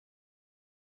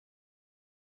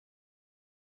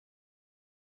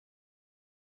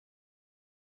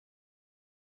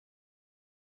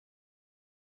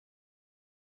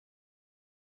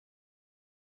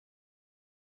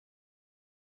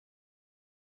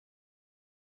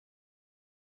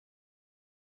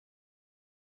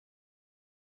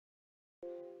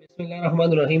الله الرحمن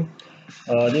الرحیم.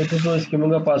 د ټوټوس کې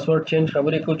موږ پاسورډ چینج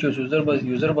خبرې کوو چې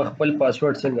یوزر به خپل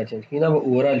پاسورډ څنګه چینج کړي. دا به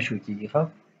اورال شو کیږي. ښه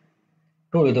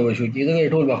ټول ته به شو کیږي،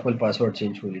 ځکه ټول به خپل پاسورډ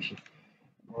چینج کولی شي.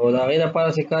 او د هغې لپاره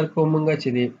څه کار کوو موږ چې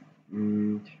دی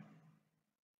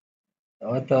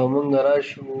هغه ته موږ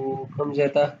راشو کوم ځای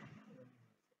ته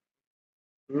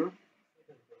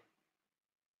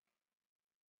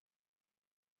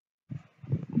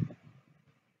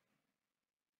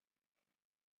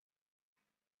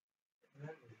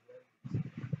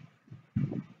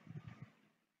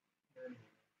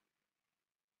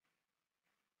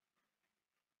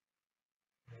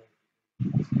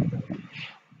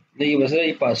دغې بس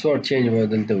پاسورډ چینج به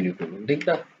دلته ولیکو. ټیک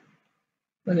ده،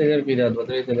 دلته درکړي دا دوه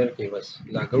درې ته درکړي، بس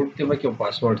لاګ آوټ ته به کړو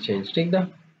پاسورډ چینج. ټیک ده،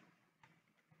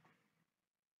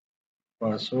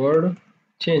 پاسورډ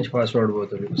چینج پاسورډ به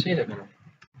ورته ولیکو. صحیح ده که نه؟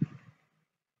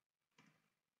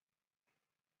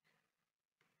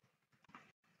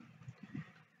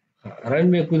 رن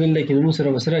به کړو دلته کې موږ سره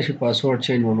به څه راشي، پاسورډ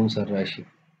چینج به موږ سره راشي.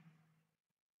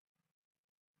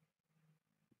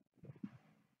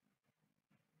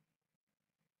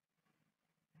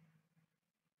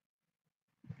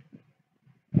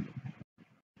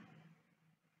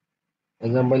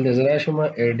 example دې زه راشم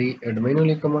اډمین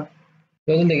ولیکم،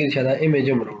 دلته کې چې دا ایمیج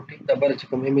هم راوړو. ټیک ده، بر چې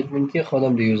کوم ایمیج من کې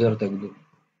خودم د یوزر ته ږدو.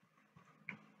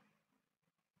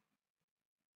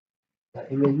 دا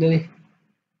ایمیج نه دی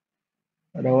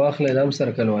راواخلئ، دا هم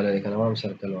سرکل والا دی که نه؟ هم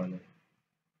سرکل والا دی.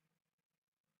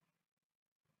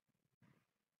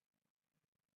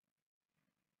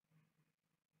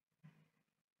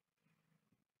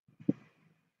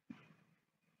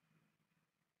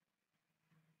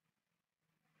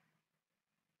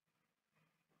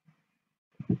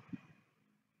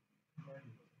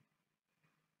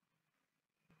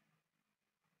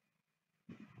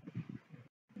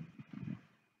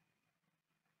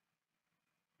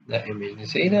 دا ایمیج دی،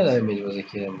 صحیح ده. دا ایمیج به زه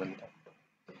کېدم دلته،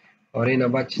 او نه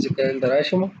بعد چې زه دلته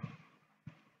راشم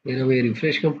ډېره به یې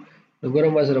ریفریش کړم، نو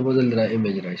ګورم ما سره به دلته دا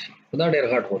ایمیج راشي. خو دا ډېر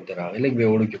غټ غوندې راغی، لږ به یې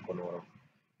وړوکی کړو نور هم.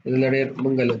 دلته ډېر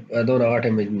مونږ دونه غټ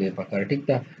ایمیج نه دی پکار. ټیک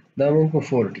ده، دا مونږ په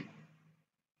 40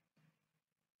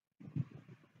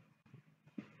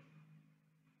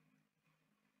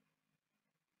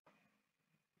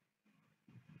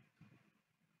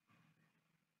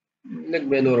 لږ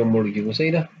به یې نور هم وړوکی کړو.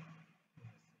 صحیح ده،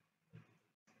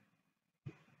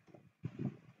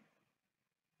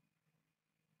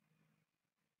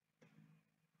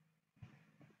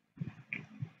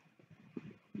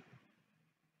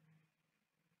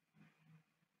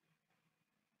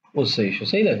 اوس صحیح شو.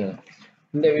 صحیح ده که نه؟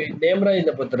 نیم راځي،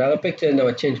 د په هغه پکچر نه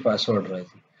به چینج پاسورډ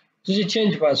راځي. چې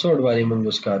چینج پاسورډ باندې موږ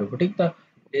اوس کار وکړو. ټیک ده،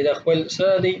 د خپل څه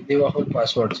دی، دی به خپل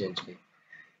پاسورډ چینج کړي.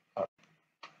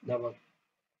 دا به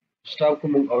سټاپ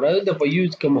کوم او راځي د په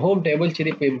یوز کوم هوم ټیبل چې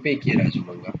دی په ایم پی کې راځو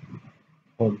موږ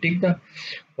هوم. ټیک ده،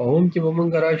 په هوم کې به موږ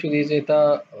راشو دې ځای ته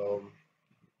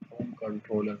هوم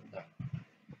کنټرولر ده.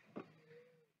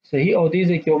 صحیح، او دې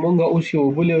ځای کې موږ اوس یو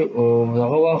بل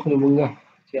هغه واخلو موږ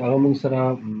چې هغه موږ سره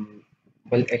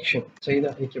بل اکشن. صحیح ده،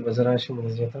 دې کې به زه راشم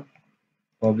دې ځای ته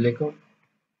پبلیک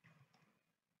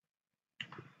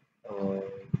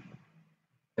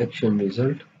اکشن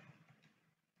ریزلټ،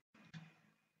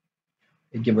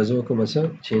 دې کې به زه وکړم څه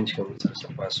چینج کوم څه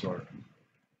پاسورډ.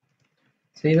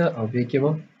 صحیح ده، او دې کې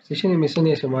به څه شي مې څه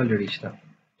نه شم الریډي شته.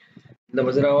 دا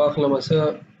به زه راواخلم څه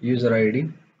یوزر آی ډي،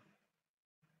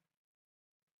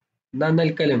 دا نل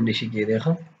کله هم نشي کېدی.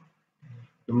 ښه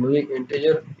نو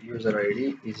انټیجر یوزر آی ډي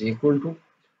از ایکوال ټو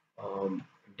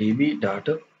ډي بي ډاټ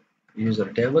یوزر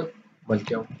ټیبل،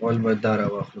 بلکې اول به دا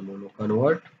راواخلم نو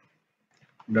کنورټ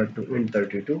ډاټ ټو انټ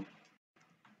 32،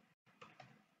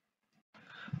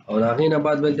 او د هغې نه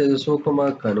بعد بلته زه څه وکړم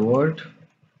کنورټ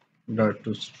ډاټ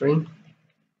ټو سټرینګ،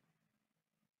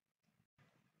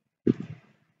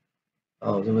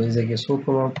 او زه به دې ځای کې څه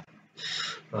وکړم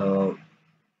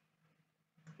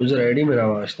یوزر آی ډي مې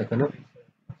راواخیسته که نه.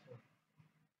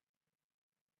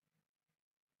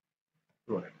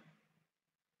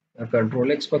 کنټرول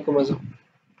ایکس به کومه زه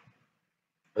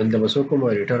دلته به څه وکړم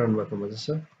ریټرن به کومه زه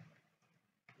څه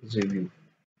ویو.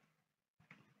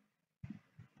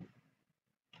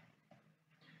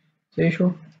 صحیح شو،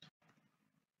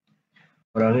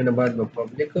 اور هغې نه بعد به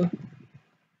پبلیک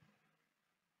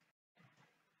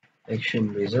اکشن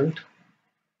ریزلټ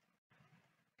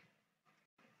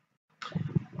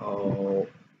او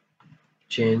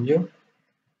چینج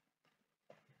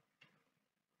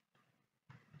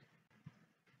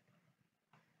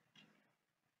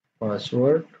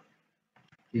پاسورډ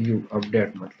یو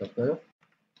اپډیټ مطلب که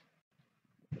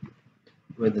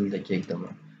به دلته کېږدم.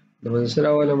 دا به زه څه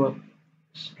راولم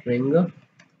سټرینګ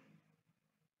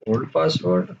اولډ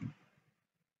پاسورډ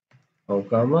او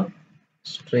کاما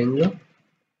string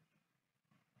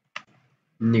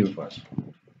new password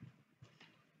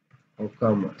او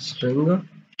کاما string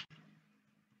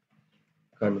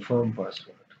confirm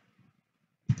password.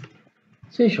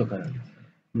 صحیح شو کنه.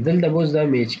 دلته اوس دا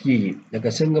میچ کیږي لکه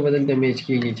څنګه به دلته میچ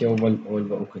کیږي چې اول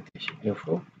به وکتلی شي.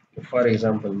 فار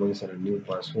ایگزامپل موږ سره نیو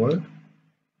پاسورډ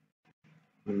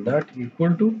not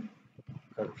equal to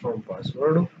confirm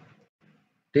password.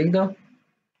 ٹھیک ده.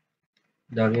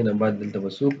 د هغې نه بعد دلته به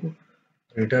څه وکړو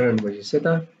ریټرن به شي څه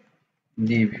ته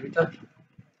دې ویو ته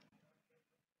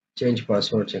چینج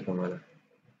پاسورډ چې کومه ده.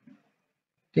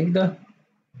 ٹھیک ده.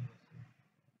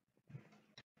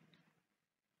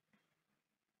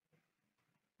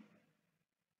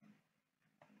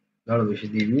 لاړ به شي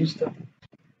دې ویوز ته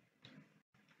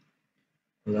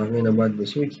د هغې نه بعد به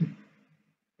څه وکړي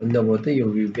همدا به ورته یو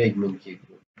ویو بیګ من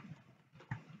کېږدو.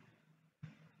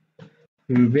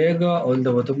 ویو بیګ او دلته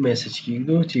به ورته میسج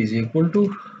کېږدو چې از ایکول ټو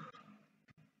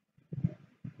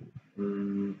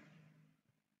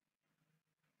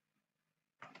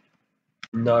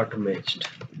not matched.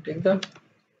 ٹھیک ده.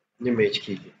 نه میچ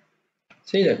کېږي.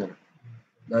 صحیح ده که نه.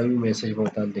 دا ویو میسج به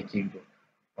ورته هلته کېږدو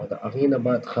او د هغې نه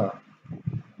بعد ښه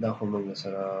دا خو موږ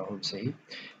سره هم صحیح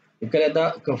کله دا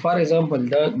که فار ایگزامپل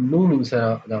دا نو موږ سره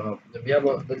دغه بیا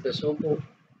به دلته څه وکړو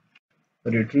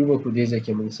ریټریو به کړو دې ځای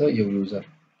کې موږ څه یو یوزر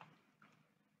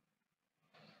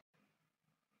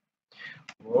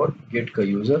or get ka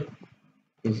user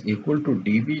is equal to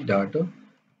db dot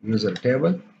user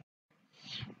table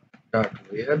dot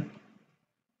where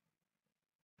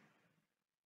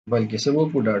بلکې څه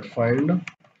وکړو dot find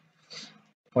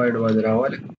باندې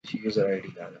راواله چې user id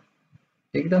دا ده.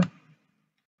 ٹھیک ده.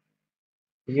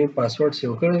 یو پاسورډ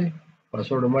سیو کړی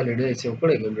پاسورډ ما لیډر سیو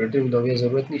کړی ریټریو دا بیا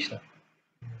ضرورت نشته.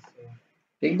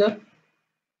 ٹھیک ده.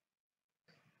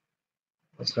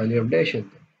 بس خالی اپډیشن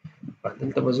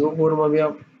دلته به زه وګورم بیا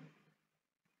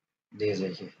دې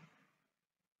ځای کې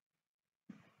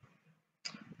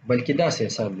بلکې داسې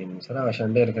حساب دی موږ سره هغه شان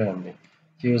ډېر ګران دی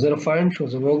چې یوزر فایند شو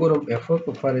زه به وګورم اف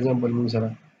فار ایگزامپل موږ سره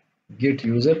ګیټ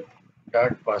یوزر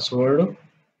ډاټ پاسورډ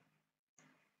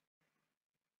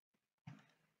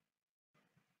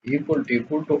equal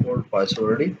to old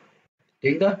password دی.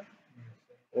 ٹھیک ده.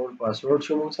 old password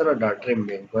شو موږ سره ډاټ ریم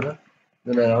دی کنه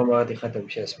دنه هغه ماته ختم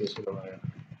شي سپیسونه وایي.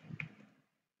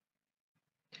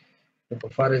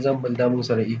 فار ایگزامپل دا موږ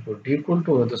سره equal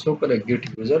to نو تاسو کله get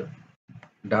user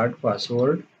dot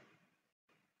password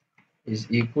is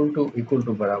equal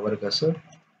to برابر کا څه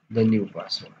د new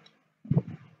password.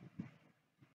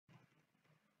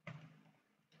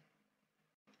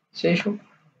 صحیح شو.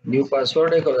 نیو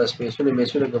پاسورډ یې کو دا سپیسونه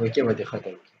میسونه کوي کې به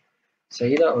ختم کی.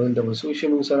 صحیح ده. او د وسو شي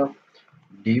موږ سره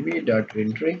db dot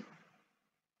entry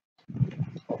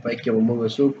او پای کې موږ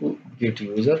وسو کو get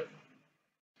user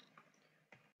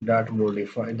dot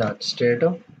modify dot state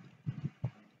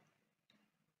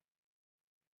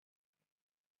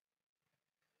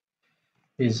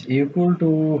is equal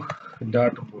to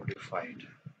dot modified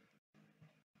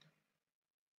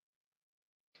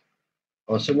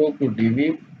او سبو کو db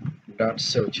dot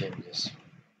save changes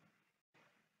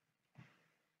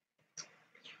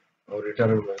او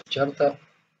ریټرن چرته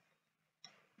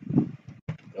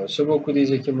او سبو کو دې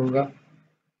ځکه مونږه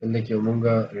دلته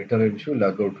مونږه ریټرن شو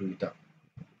لاګ آوټ ویتا.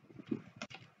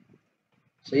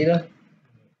 صحیح ده.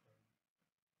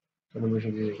 نو موږ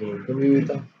دې ځکه کوم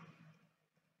ویتا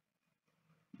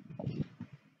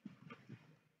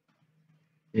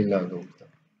لاګ آوټ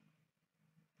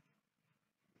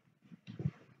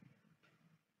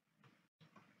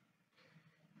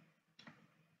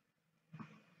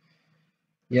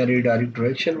یا ریډایرکټ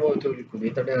ډایرکشن وو ته لیکو دې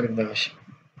ته ډایرکټ دغه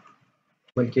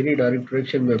بلکې ریډایرکټ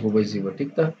ډایرکشن مې کو بزي و. ٹھیک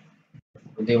ده.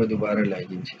 دې و دوباره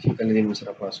لاګین شي کله دې موږ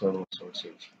سره پاسورډ وسو شي.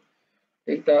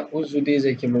 ٹھیک ده. اوس دې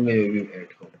ځکه موږ یو ویو اډ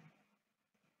کوو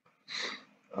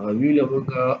ویو له موږ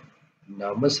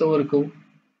نامه سور کوو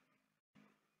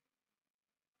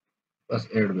بس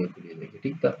اډ به کړی دی.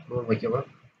 ٹھیک ده. نور به کې به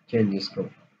چینجز کوو.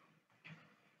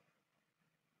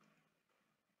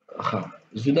 ها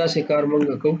زدا سه کار مونږ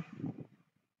کوو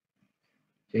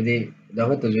چې دې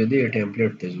دغه ته زو دې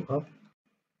ټمپلیټ ته زو ها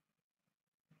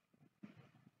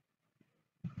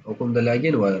او کوم د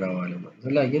لاګین وای راواله زه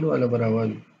لاګین والا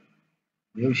براوالو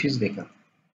یو شیز دیکا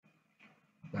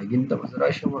لاګین ته وزرا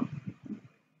شم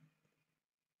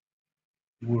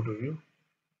ګوډ ویو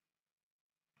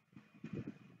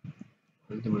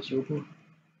دلته مسو کو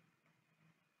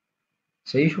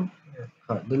صحیح شو.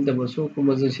 ها دلته مسو کو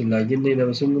مزه چې لاګین نه دا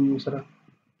وسنګ مو سره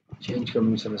چینج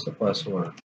کوم سره څه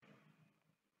پاسورډ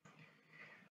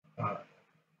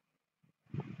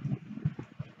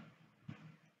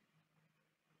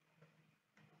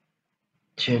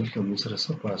چینج کوم سره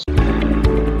څه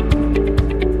پاسورډ